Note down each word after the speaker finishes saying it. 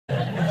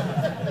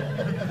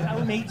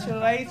We'll meet you,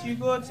 right? You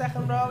good?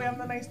 Second row, we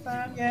having a nice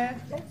time? Yeah?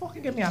 Don't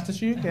fucking give me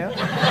attitude, girl.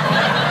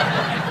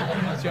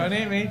 What's your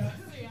name, mate?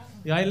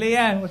 Yeah,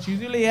 Leah. What you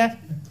do, Leah?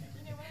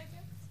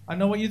 I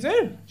know what you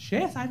do.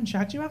 Shit, I haven't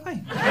shagged you, have I? Is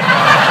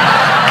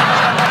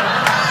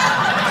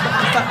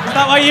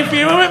that why you're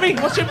fuming with me?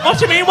 What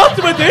you mean, what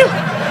do I do?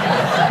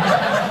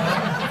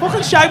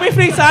 Fucking shag me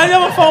 3 times, you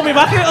haven't phoned me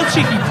back, you little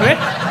cheeky prick.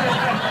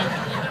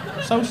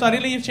 So sorry,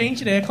 Lee, you've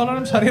changed your hair colour,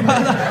 I'm sorry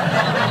about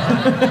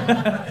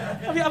that.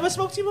 Have you ever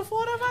spoke to you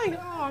before, have I?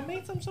 Oh,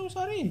 mate, I'm so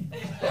sorry.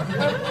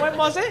 When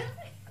was it?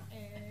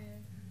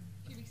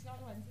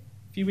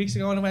 A few weeks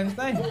ago on a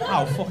Wednesday.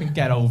 Oh, fucking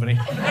get over it.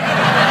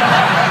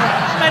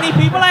 Many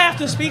people I have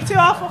to speak to,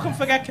 I'll fucking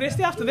forget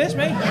Christy after this,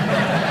 mate.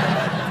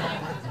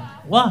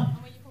 What?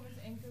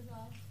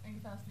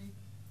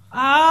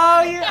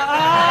 Oh, you. Oh,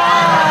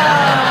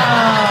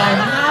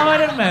 now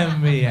I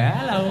remember you.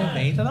 Hello,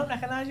 mate. I don't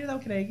recognise you though,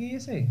 Craigie, you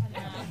see.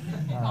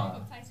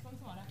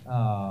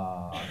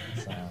 Oh,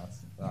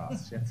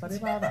 shit. Sorry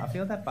about that. I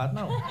feel that bad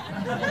now.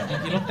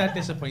 You look that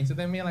disappointed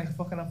in me, like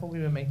fucking I thought we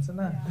were mates and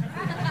that.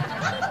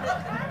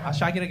 I'll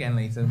shag it again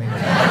later, maybe.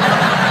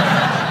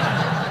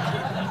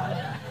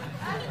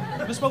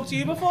 Never spoke to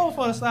you before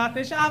I start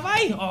this, have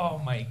I? Oh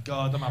my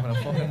god, I'm having a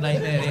fucking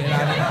nightmare here.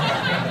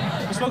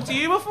 I spoke to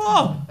you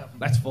before?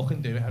 Let's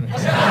fucking do it, Henry.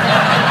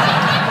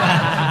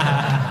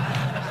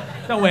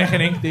 Don't work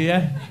in ink, do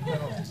you?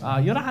 Oh,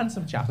 you're a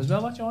handsome chap as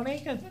well. What's your name,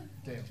 kid?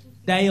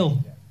 Dale.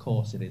 Of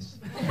course it is.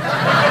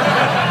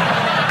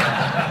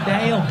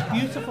 Dale.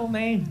 Beautiful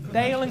name.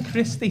 Dale and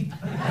Christy.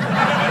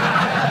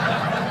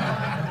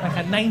 Like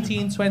a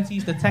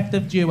 1920s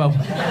detective duo.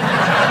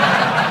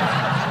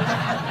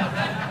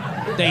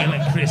 Dale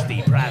and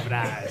Christy, private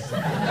eyes.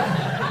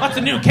 What's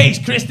the new case,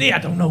 Christy? I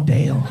don't know,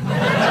 Dale.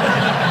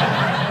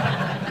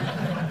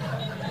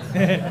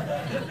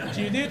 What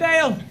do you do,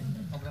 Dale?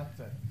 I'm an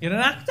actor. You're an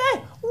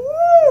actor?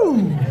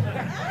 Woo!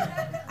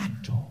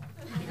 Actor.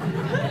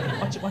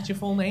 What's your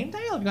full name,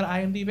 Dale? Have you got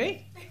an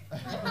IMDb? I'm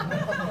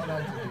not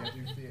allowed to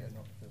do theatre,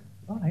 not film.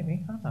 All right,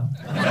 mate, calm down.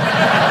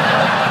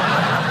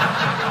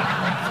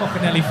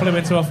 Fucking nearly flew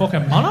into a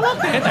fucking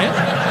monologue there, Dale.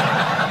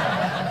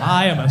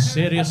 I am a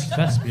serious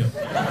thespian.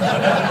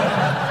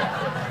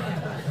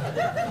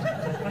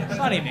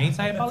 Sorry, mate,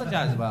 I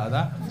apologise about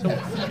that. So,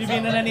 have you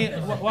been in any...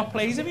 What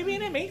plays have you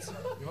been in, mate?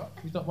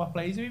 What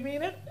plays have you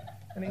been in?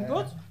 Anything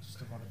good? Just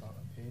the one about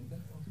a painter.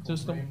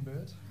 Just the...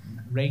 Rainbird.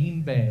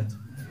 Rainbird.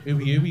 Who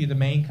are you? Are you the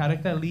main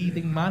character,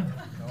 leading man?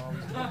 No,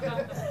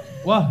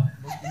 What?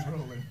 Monkey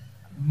rolling.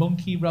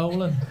 Monkey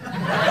rolling.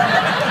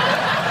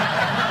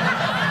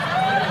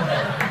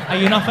 Are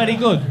you not very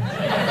good?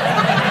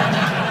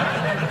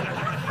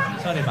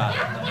 Sorry about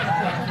it.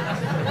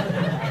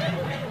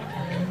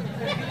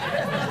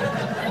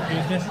 You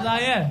was Mrs.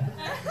 Are you?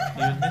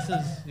 You was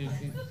Mrs. Your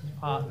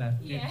partner.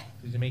 Yeah.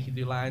 Did you make you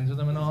do lines with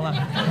them and all that?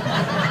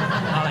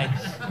 Alright.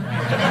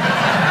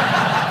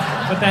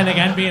 But then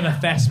again, being a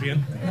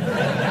thespian,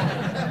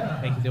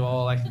 make you do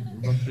all like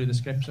run through the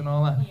scripts and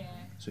all that. Yeah.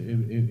 So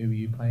who are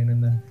you playing in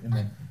the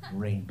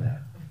Rainbow?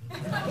 I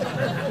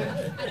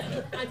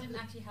didn't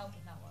actually help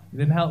with that one. You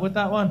didn't help with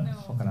that one? No.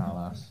 Fucking hell,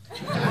 ass.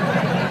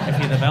 If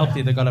you'd have helped,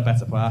 you'd have got a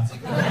better part.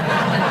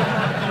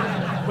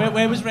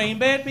 Where was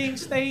Rainbird being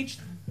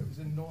staged? It was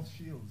in North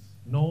Shields.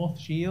 North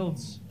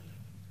Shields.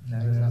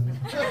 Never heard of it.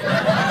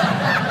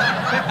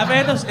 I've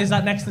heard of, is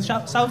that next to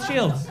South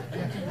Shields?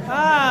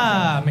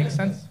 Ah, makes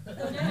sense.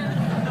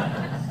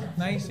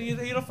 Nice. So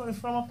you're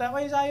from up that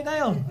way, is you,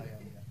 Dale?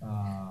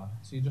 Ah,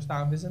 so you're just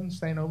down visiting,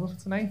 staying over for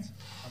tonight?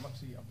 I'm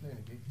playing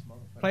a gig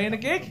tomorrow. Playing a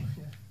gig?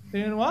 Yeah.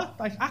 Doing what?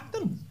 Like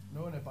acting?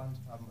 No, in a band.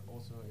 I'm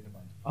also in a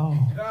band. Oh.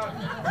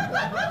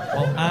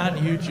 Well, aren't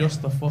you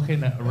just the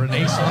fucking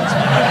Renaissance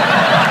man?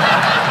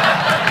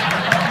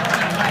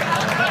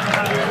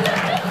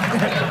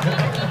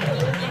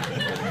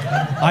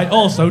 I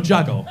also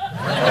juggle.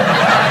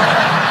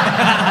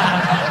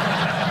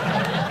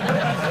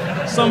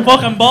 Some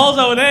fucking balls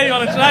over there, you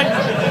want to try?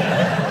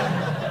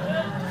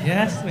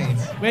 Yes, mate.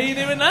 Where are you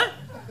doing that?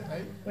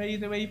 Hey? Where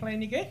you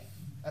playing your gig?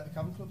 At the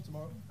Cavern Club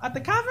tomorrow. At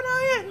the Cavern,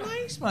 are you?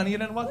 Nice, man. You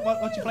know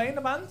what you play in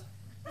the band?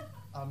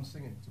 I'm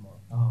singing tomorrow.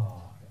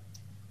 Oh,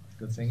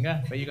 good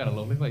singer. But you got a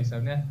lovely voice,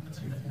 haven't you?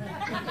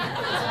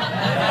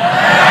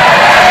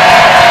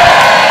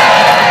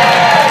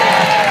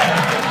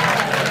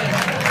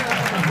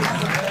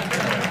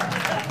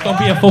 Don't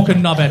be a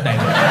fucking knobhead then.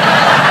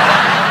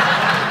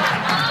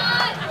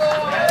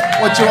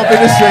 What do you want me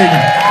to sing?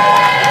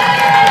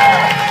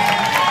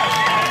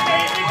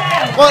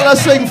 What,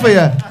 let's sing for you?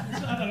 I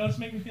don't know, just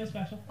make me feel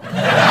special.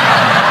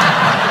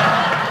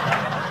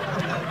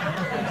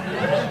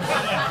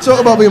 Talk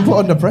about being put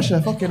under pressure,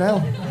 fucking hell.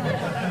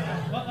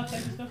 What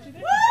type of stuff do you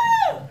do?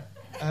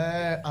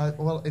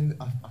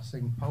 I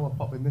sing power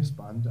pop in this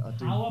band. I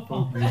do Power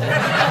folk pop? music.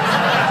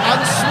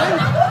 And swing.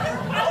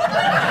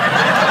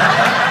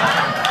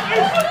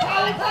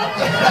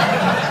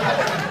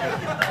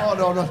 Oh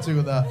no, I'm not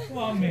doing that. Come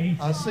on, mate.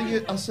 I'll sing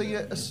you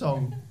a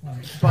song.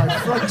 by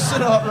Frank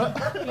Sinatra.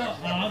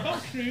 Go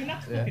croon,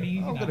 that's Yeah. fucking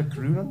easy. I'm that. gonna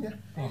croon on you.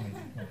 Go on, mate,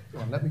 go on.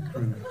 Come on, let me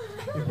croon.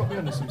 You put me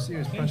under some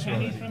serious Sing pressure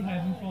pennies already. from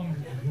heaven for me.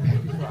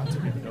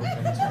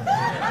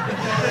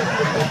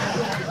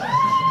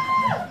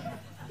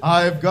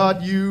 I've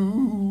got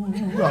you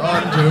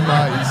under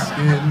my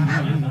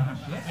skin.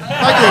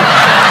 Thank you.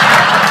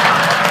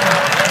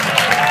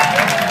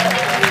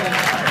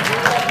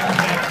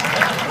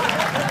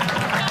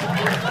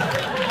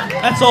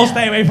 Let's all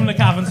stay away from the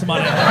cavern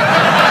tomorrow.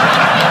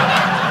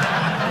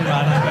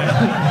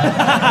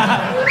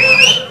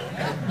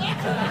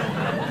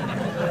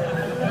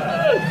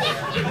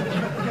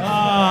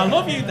 I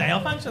love you, Dale.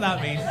 Thanks for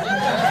that, mate.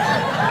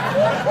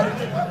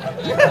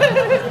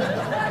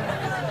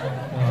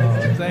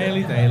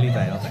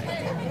 Dale.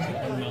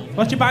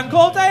 What's your band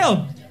called,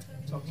 Dale?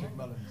 Toxic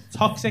melons.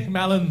 Toxic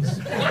Melons.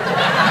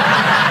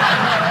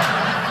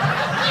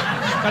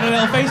 Got a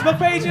little Facebook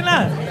page in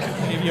there?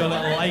 Give you a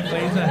little like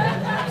later.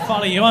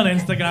 Follow you on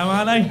Instagram,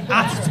 aren't I?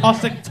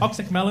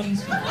 @Toxic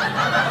Melons.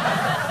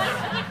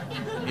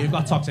 You've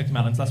got toxic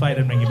melons, that's why I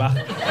didn't ring you back.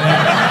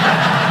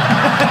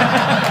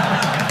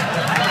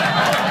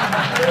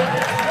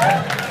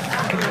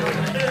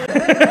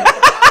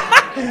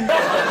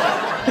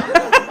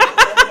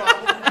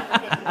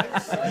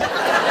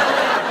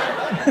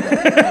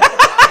 Yeah.